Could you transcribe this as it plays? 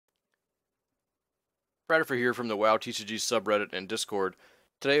Broderick here from the WoW TCG subreddit and Discord.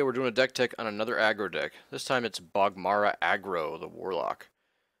 Today we're doing a deck tech on another aggro deck. This time it's Bogmara Aggro, the Warlock.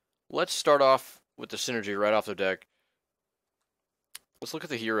 Let's start off with the synergy right off the deck. Let's look at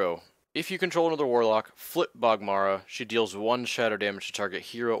the hero. If you control another Warlock, flip Bogmara. She deals 1 shadow damage to target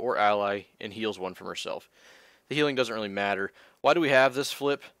hero or ally and heals 1 from herself. The healing doesn't really matter. Why do we have this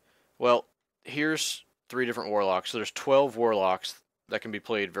flip? Well, here's 3 different Warlocks. So there's 12 Warlocks that can be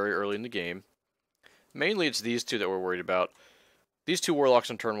played very early in the game. Mainly it's these 2 that we're worried about. These 2 Warlocks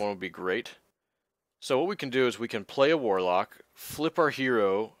on turn 1 would be great. So what we can do is we can play a Warlock, flip our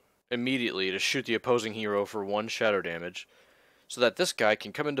hero immediately to shoot the opposing hero for 1 shadow damage, so that this guy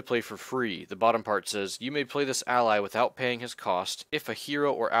can come into play for free. The bottom part says, you may play this ally without paying his cost if a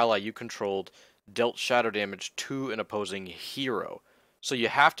hero or ally you controlled dealt shadow damage to an opposing hero. So you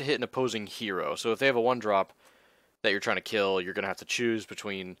have to hit an opposing hero. So if they have a 1-drop that you're trying to kill, you're going to have to choose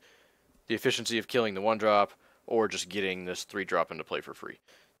between the efficiency of killing the 1-drop or just getting this 3-drop into play for free.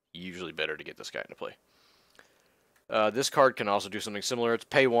 Usually better to get this guy into play. This card can also do something similar. It's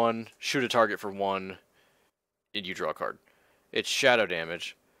pay 1, shoot a target for 1, and you draw a card. It's shadow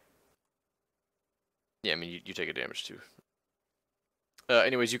damage. Yeah, I mean, you take a damage too.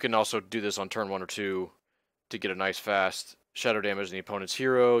 Anyways, you can also do this on turn 1 or 2 to get a nice fast shadow damage in the opponent's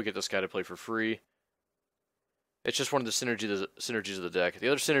hero, get this guy to play for free. It's just one of the synergies of the deck. The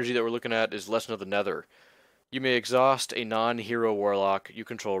other synergy that we're looking at is Lesson of the Nether. You may exhaust a non-hero Warlock you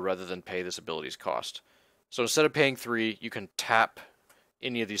control rather than pay this ability's cost. So instead of paying 3, you can tap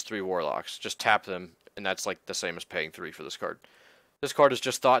any of these 3 Warlocks. Just tap them, and that's like the same as paying 3 for this card. This card is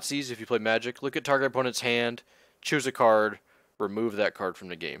just Thoughtseize if you play Magic. Look at target opponent's hand, choose a card, remove that card from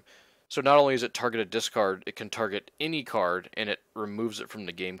the game. So not only is it target a discard, it can target any card, and it removes it from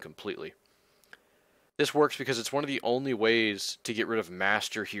the game completely. This works because it's one of the only ways to get rid of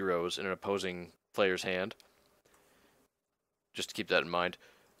master heroes in an opposing player's hand. Just to keep that in mind.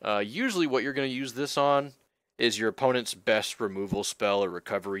 Usually what you're going to use this on is your opponent's best removal spell or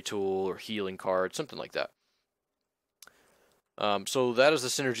recovery tool or healing card, something like that. So that is the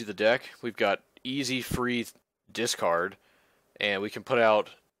synergy of the deck. We've got easy, free discard, and we can put out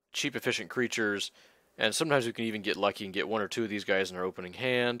cheap, efficient creatures, and sometimes we can even get lucky and get 1 or 2 of these guys in our opening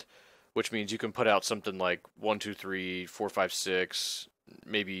hand, which means you can put out something like 1, 2, 3, 4, 5, 6.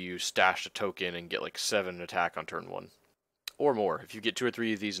 Maybe you stash a token and get like 7 attack on turn 1. Or more. If you get 2 or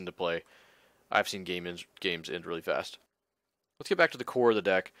 3 of these into play, I've seen games end really fast. Let's get back to the core of the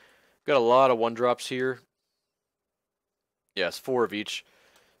deck. We've got a lot of 1-drops here. Yes, 4 of each.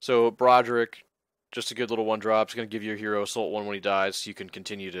 So Broderick, just a good little 1-drop. It's going to give your hero Assault 1 when he dies, so you can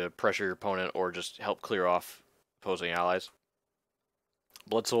continue to pressure your opponent or just help clear off opposing allies.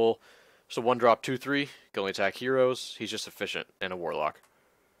 Bloodsoul, so 1-drop 2/3, can only attack heroes. He's just efficient and a Warlock.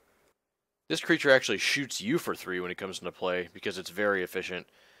 This creature actually shoots you for 3 when it comes into play because it's very efficient.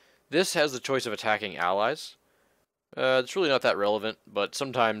 This has the choice of attacking allies. It's really not that relevant, but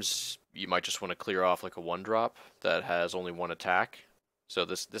sometimes you might just want to clear off like a 1-drop that has only 1 attack. So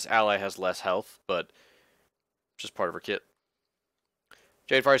this ally has less health, but it's just part of her kit.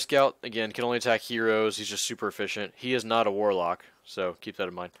 Jadefire Scout, again, can only attack heroes. He's just super efficient. He is not a Warlock, so keep that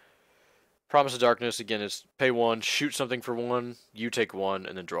in mind. Promise of Darkness, again, is pay 1, shoot something for 1, you take 1,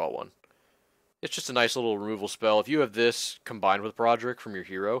 and then draw 1. It's just a nice little removal spell. If you have this combined with Broderick from your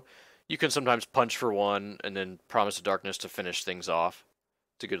hero, you can sometimes punch for 1 and then Promise of Darkness to finish things off.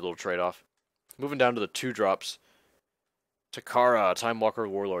 It's a good little trade-off. Moving down to the 2-drops. Takara, Timewalker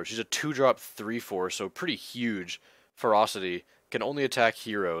Warlord. She's a 2-drop 3/4, so pretty huge. Ferocity. Can only attack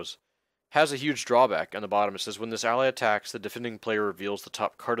heroes. Has a huge drawback. On the bottom it says, when this ally attacks, the defending player reveals the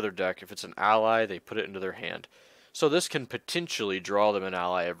top card of their deck. If it's an ally, they put it into their hand. So this can potentially draw them an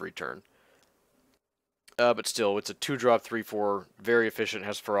ally every turn. But still, it's a 2-drop 3/4, very efficient,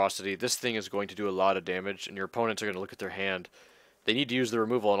 has ferocity. This thing is going to do a lot of damage, and your opponents are going to look at their hand. They need to use the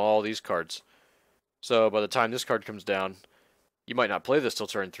removal on all these cards. So by the time this card comes down, you might not play this till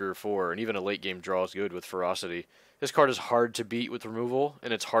turn 3 or 4, and even a late game draw is good with ferocity. This card is hard to beat with removal,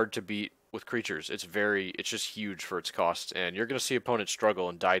 and it's hard to beat with creatures. It's just huge for its cost, and you're going to see opponents struggle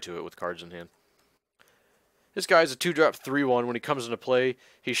and die to it with cards in hand. This guy is a 2-drop 3/1. When he comes into play,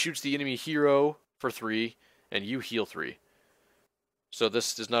 he shoots the enemy hero for 3, and you heal 3. So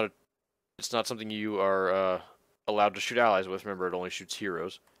this is not it's not something you are allowed to shoot allies with. Remember, it only shoots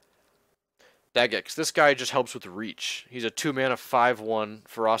heroes. Dagax, this guy just helps with reach. He's a 2-mana 5/1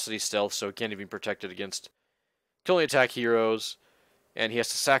 ferocity stealth, so he can't even be protected against. Can only attack heroes, and he has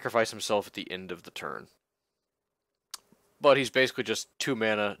to sacrifice himself at the end of the turn. But he's basically just 2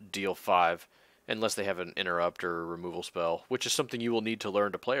 mana, deal 5, unless they have an interrupt or removal spell, which is something you will need to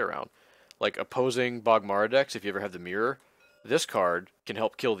learn to play around. like opposing Bogmara decks, if you ever have the mirror, this card can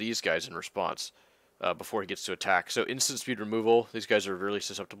help kill these guys in response before he gets to attack. So instant speed removal, these guys are really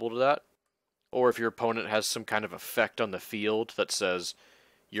susceptible to that. Or if your opponent has some kind of effect on the field that says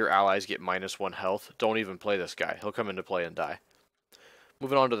your allies get -1 health, don't even play this guy. He'll come into play and die.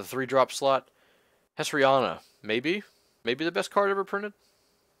 Moving on to the 3-drop slot. Hesriana, maybe the best card ever printed?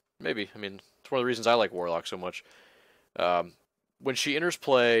 Maybe. I mean, it's one of the reasons I like Warlock so much. When she enters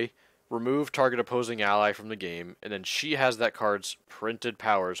play, remove target opposing ally from the game, and then she has that card's printed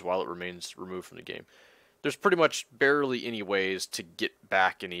powers while it remains removed from the game. There's pretty much barely any ways to get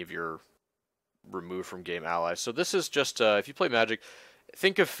back any of your removed from game allies. So this is just, if you play Magic,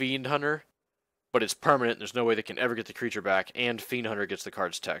 think of Fiend Hunter, but it's permanent. There's no way they can ever get the creature back, and Fiend Hunter gets the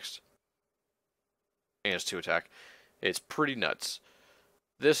card's text. And it's 2 attack. It's pretty nuts.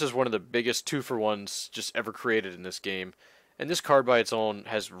 This is one of the biggest 2-for-1s just ever created in this game, and this card by its own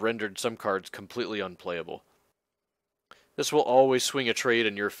has rendered some cards completely unplayable. This will always swing a trade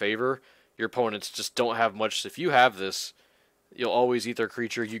in your favor. Your opponents just don't have much. If you have this, you'll always eat their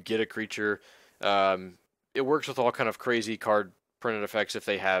creature. You get a creature. It works with all kind of crazy card printed effects if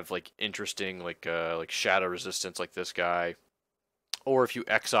they have like interesting like shadow resistance like this guy. Or if you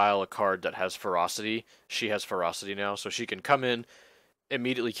exile a card that has ferocity, she has ferocity now, so she can come in,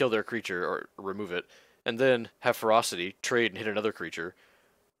 immediately kill their creature or remove it, and then have ferocity, trade and hit another creature.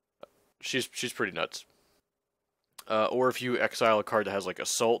 She's pretty nuts. Or if you exile a card that has like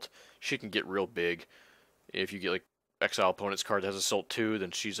assault, she can get real big. If you get like exile opponent's card that has assault 2, then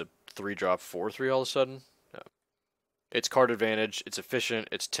she's a 3-drop 4/3 all of a sudden. It's card advantage, it's efficient,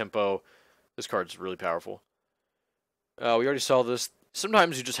 it's tempo. This card's really powerful. We already saw this.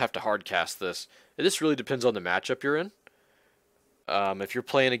 Sometimes you just have to hard cast this. And this really depends on the matchup you're in. If you're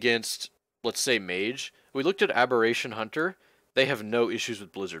playing against, let's say, Mage, we looked at Aberration Hunter. They have no issues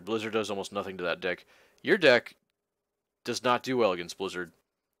with Blizzard. Blizzard does almost nothing to that deck. Your deck does not do well against Blizzard.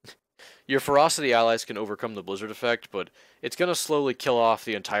 Your Ferocity allies can overcome the Blizzard effect, but it's going to slowly kill off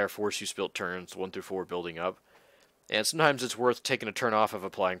the entire force you spent turns 1 through 4 building up. And sometimes it's worth taking a turn off of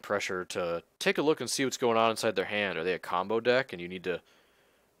applying pressure to take a look and see what's going on inside their hand. Are they a combo deck and you need to,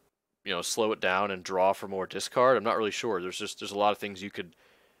 slow it down and draw for more discard? I'm not really sure. There's a lot of things you could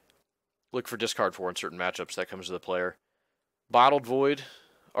look for discard for in certain matchups that comes to the player. Bottled Void.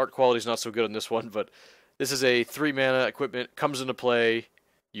 Art quality is not so good on this one, but this is a 3-mana equipment. Comes into play.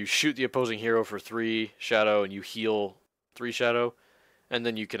 You shoot the opposing hero for 3 shadow and you heal 3 shadow. And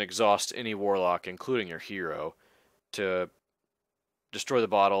then you can exhaust any Warlock, including your hero, to destroy the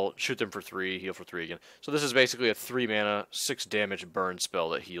bottle, shoot them for 3, heal for 3 again. So this is basically a 3-mana, 6-damage burn spell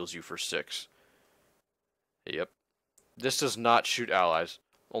that heals you for 6. Yep. This does not shoot allies,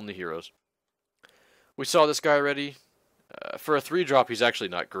 only heroes. We saw this guy already. For a 3-drop, he's actually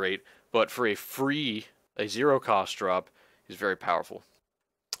not great, but for a 0-cost drop, he's very powerful.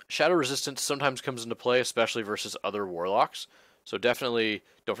 Shadow resistance sometimes comes into play, especially versus other Warlocks, so definitely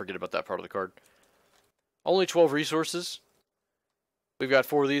don't forget about that part of the card. Only 12 resources. We've got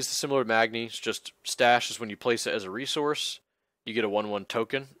 4 of these, similar to Magni. It's just stash is when you place it as a resource. You get a 1/1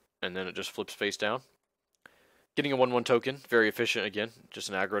 token, and then it just flips face down. Getting a 1/1 token, very efficient again, just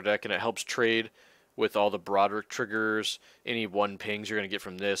an aggro deck, and it helps trade with all the Broderick triggers, any 1 pings you're going to get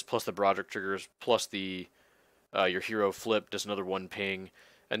from this, plus the Broderick triggers, plus the your hero flip does another 1 ping.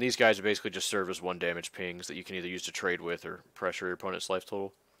 And these guys basically just serve as 1 damage pings that you can either use to trade with or pressure your opponent's life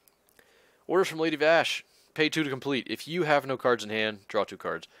total. Orders from Lady Vashj. Pay 2 to complete. If you have no cards in hand, draw 2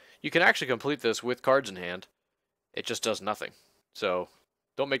 cards. You can actually complete this with cards in hand. It just does nothing. So,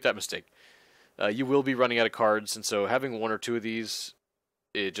 don't make that mistake. You will be running out of cards, and so having 1 or 2 of these,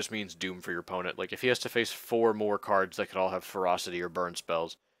 it just means doom for your opponent. Like, if he has to face 4 more cards that could all have Ferocity or Burn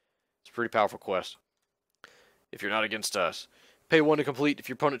spells, it's a pretty powerful quest. If you're not against us. Pay 1 to complete. If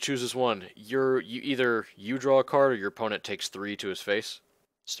your opponent chooses 1, either you draw a card or your opponent takes 3 to his face.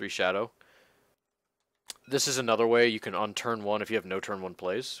 It's 3 shadow. This is another way you can on turn 1 if you have no turn 1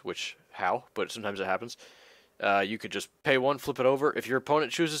 plays, which, how, but sometimes it happens. You could just pay 1, flip it over. If your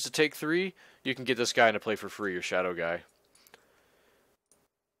opponent chooses to take 3, you can get this guy into play for free, your shadow guy.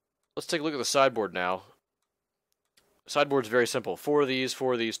 Let's take a look at the sideboard now. Sideboard's very simple. 4 of these,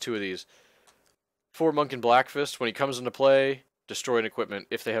 4 of these, 2 of these. 4 Munkin Blackfist. When he comes into play, destroy an equipment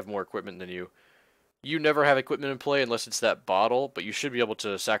if they have more equipment than you. You never have equipment in play unless it's that bottle, but you should be able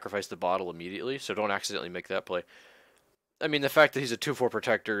to sacrifice the bottle immediately, so don't accidentally make that play. I mean, the fact that he's a 2/4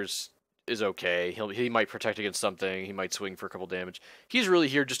 protector is okay. He might protect against something, he might swing for a couple damage. He's really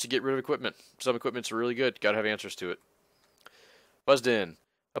here just to get rid of equipment. Some equipment's really good, gotta have answers to it. Vuz'din.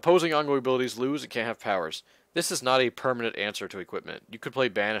 Opposing ongoing abilities lose and can't have powers. This is not a permanent answer to equipment. You could play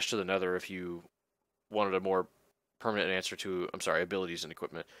Banish to the Nether if you wanted a more permanent answer to, I'm sorry, abilities and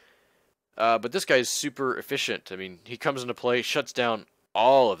equipment. But this guy is super efficient. I mean, he comes into play, shuts down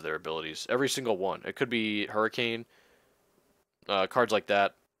all of their abilities, every single one. It could be Hurricane, cards like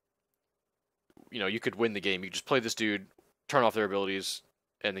that. You know, you could win the game. You just play this dude, turn off their abilities,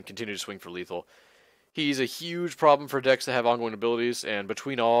 and then continue to swing for lethal. He's a huge problem for decks that have ongoing abilities, and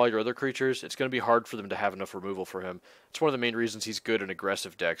between all your other creatures, it's going to be hard for them to have enough removal for him. It's one of the main reasons he's good in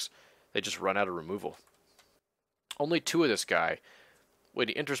aggressive decks. They just run out of removal. Only 2 of this guy. When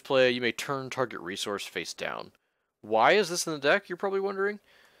he enters play, you may turn target resource face down. Why is this in the deck, you're probably wondering?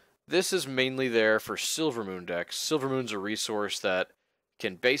 This is mainly there for Silvermoon decks. Silvermoon's a resource that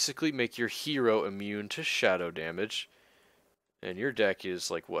can basically make your hero immune to shadow damage. And your deck is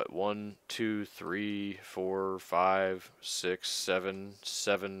like what? 1, 2, 3, 4, 5, 6,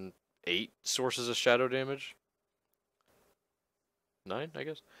 7, 8 sources of shadow damage? 9, I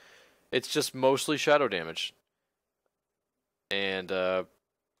guess? It's just mostly shadow damage. And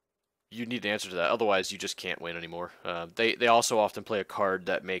you need an answer to that. Otherwise, you just can't win anymore. They also often play a card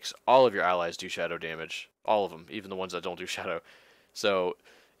that makes all of your allies do shadow damage. All of them, even the ones that don't do shadow. So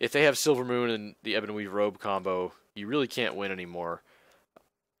if they have Silvermoon and the Ebon Weave Robe combo, you really can't win anymore.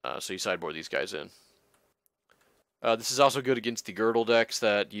 So you sideboard these guys in. This is also good against the Girdle decks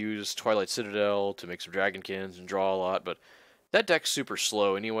that use Twilight Citadel to make some Dragonkins and draw a lot, but that deck's super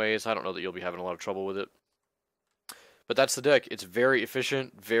slow anyways. I don't know that you'll be having a lot of trouble with it. But that's the deck. It's very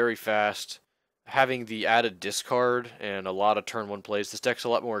efficient, very fast. Having the added discard and a lot of turn 1 plays, this deck's a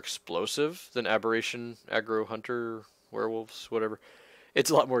lot more explosive than Aberration, Aggro, Hunter, Werewolves, whatever. It's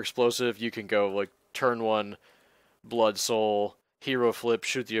a lot more explosive. You can go like turn 1, Bloodsoul, hero flip,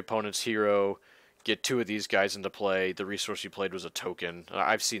 shoot the opponent's hero, get 2 of these guys into play. The resource you played was a token.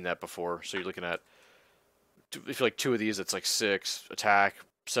 I've seen that before. So you're looking at, if you like 2 of these, it's like 6, attack,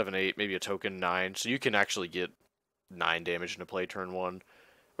 7, 8, maybe a token, 9. So you can actually get 9 damage into play turn 1.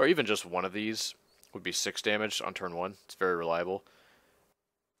 Or even just one of these would be 6 damage on turn 1. It's very reliable.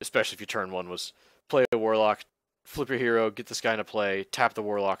 Especially if your turn 1 was play a Warlock, flip your hero, get this guy into play, tap the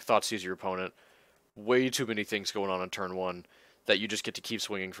Warlock, thought seize your opponent. Way too many things going on turn 1 that you just get to keep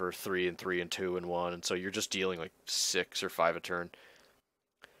swinging for 3 and 3 and 2 and 1, and so you're just dealing like 6 or 5 a turn.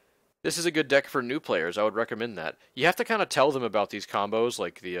 This is a good deck for new players. I would recommend that. You have to kind of tell them about these combos,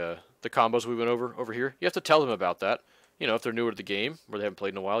 like the combos we went over here. You have to tell them about that. You know, if they're newer to the game, or they haven't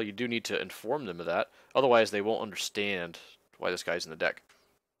played in a while, you do need to inform them of that. Otherwise, they won't understand why this guy's in the deck.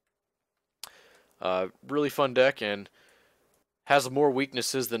 Really fun deck, and has more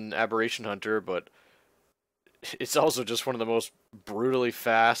weaknesses than Aberration Hunter, but it's also just one of the most brutally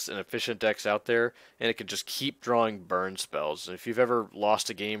fast and efficient decks out there, and it can just keep drawing burn spells. And if you've ever lost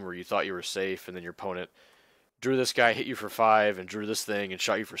a game where you thought you were safe, and then your opponent drew this guy, hit you for 5, and drew this thing, and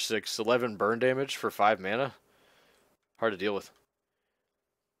shot you for 6, 11 burn damage for 5 mana, hard to deal with.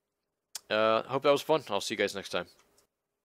 Hope that was fun. I'll see you guys next time.